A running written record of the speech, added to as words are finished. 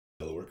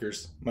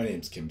workers, my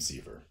name's Kim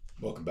Siever.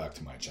 Welcome back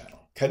to my channel.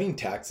 Cutting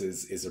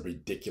taxes is a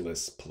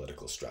ridiculous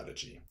political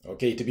strategy.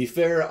 Okay, to be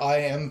fair, I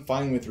am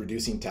fine with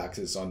reducing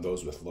taxes on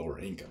those with lower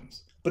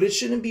incomes. But it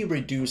shouldn't be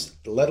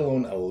reduced, let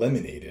alone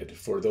eliminated,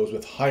 for those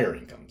with higher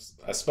incomes,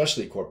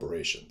 especially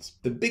corporations.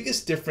 The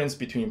biggest difference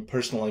between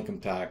personal income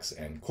tax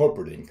and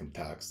corporate income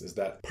tax is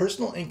that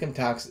personal income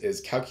tax is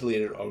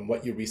calculated on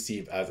what you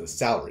receive as a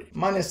salary,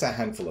 minus a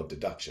handful of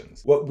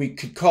deductions, what we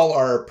could call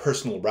our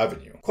personal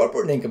revenue.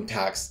 Corporate income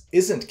tax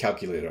isn't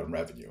calculated on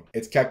revenue.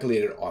 It's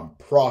calculated on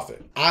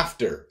profit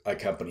after a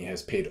company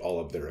has paid all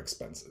of their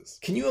expenses.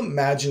 Can you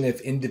imagine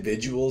if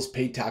individuals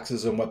paid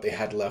taxes on what they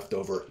had left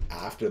over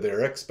after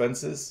their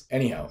expenses?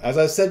 Anyhow, as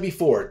I've said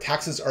before,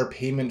 taxes are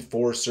payment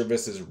for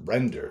services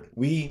rendered.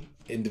 We,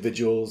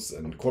 individuals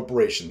and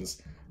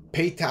corporations,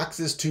 pay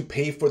taxes to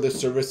pay for the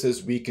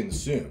services we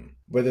consume,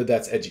 whether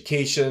that's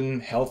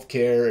education,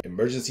 healthcare,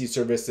 emergency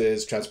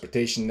services,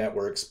 transportation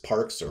networks,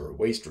 parks, or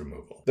waste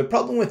removal. The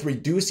problem with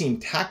reducing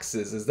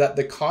taxes is that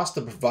the cost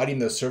of providing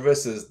the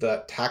services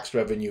that tax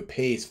revenue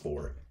pays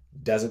for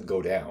doesn't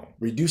go down.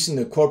 Reducing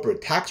the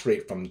corporate tax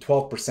rate from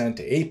 12%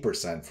 to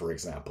 8%, for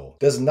example,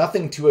 does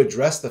nothing to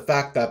address the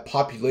fact that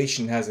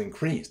population has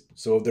increased,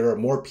 so there are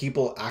more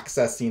people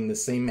accessing the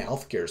same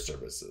healthcare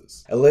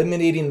services.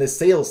 Eliminating the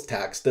sales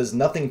tax does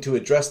nothing to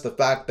address the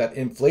fact that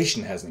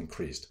inflation has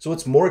increased, so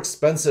it's more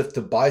expensive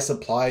to buy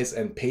supplies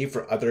and pay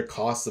for other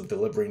costs of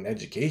delivering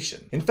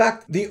education. In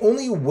fact, the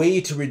only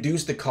way to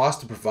reduce the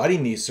cost of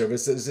providing these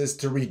services is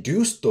to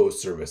reduce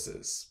those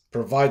services.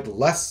 Provide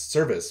less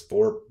service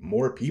for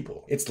more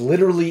people. It's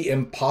literally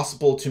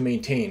impossible to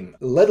maintain,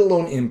 let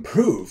alone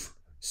improve,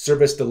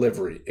 service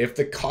delivery if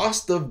the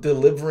cost of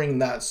delivering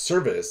that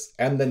service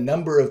and the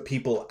number of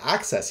people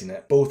accessing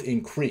it both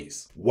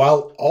increase,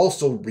 while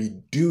also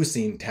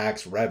reducing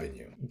tax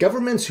revenue.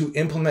 Governments who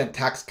implement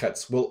tax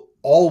cuts will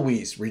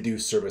always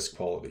reduce service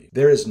quality.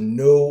 There is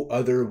no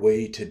other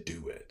way to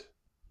do it.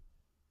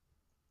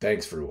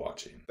 Thanks for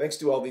watching. Thanks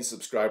to all these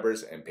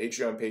subscribers and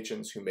Patreon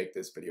patrons who make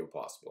this video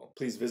possible.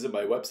 Please visit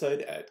my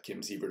website at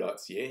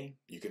kimsiever.ca.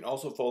 You can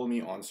also follow me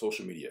on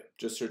social media.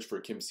 Just search for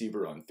Kim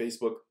Siever on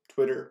Facebook,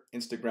 Twitter,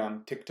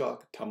 Instagram,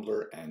 TikTok,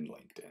 Tumblr, and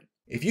LinkedIn.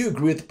 If you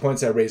agree with the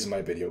points I raised in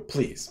my video,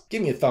 please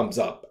give me a thumbs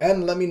up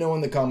and let me know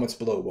in the comments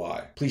below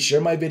why. Please share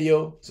my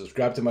video,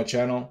 subscribe to my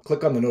channel,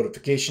 click on the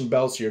notification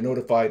bell so you're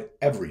notified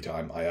every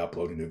time I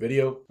upload a new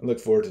video. I look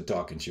forward to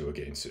talking to you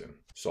again soon.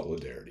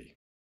 Solidarity.